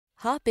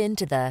Hop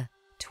into the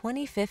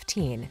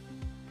 2015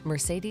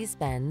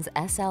 Mercedes-Benz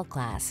SL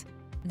Class.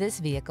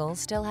 This vehicle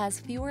still has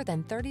fewer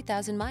than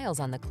 30,000 miles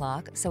on the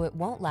clock, so it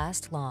won't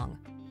last long.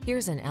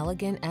 Here's an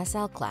elegant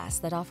SL Class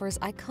that offers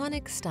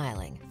iconic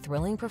styling,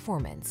 thrilling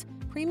performance,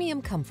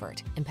 premium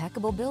comfort,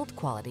 impeccable build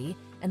quality,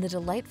 and the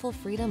delightful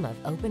freedom of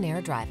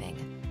open-air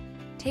driving.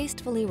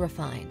 Tastefully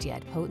refined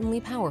yet potently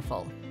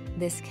powerful,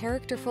 this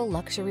characterful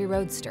luxury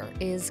roadster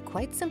is,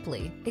 quite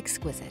simply,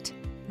 exquisite.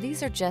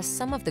 These are just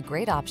some of the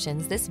great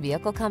options this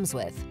vehicle comes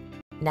with: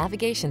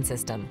 navigation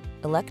system,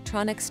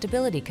 electronic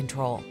stability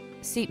control,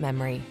 seat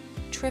memory,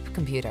 trip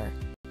computer,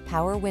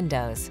 power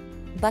windows,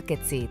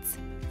 bucket seats,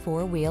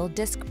 four-wheel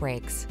disc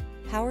brakes,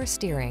 power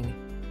steering.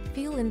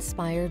 Feel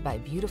inspired by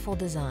beautiful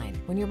design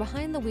when you're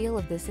behind the wheel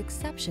of this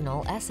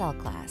exceptional SL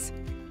Class.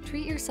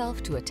 Treat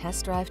yourself to a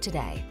test drive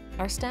today.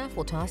 Our staff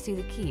will toss you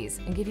the keys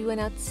and give you an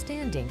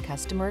outstanding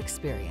customer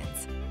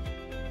experience.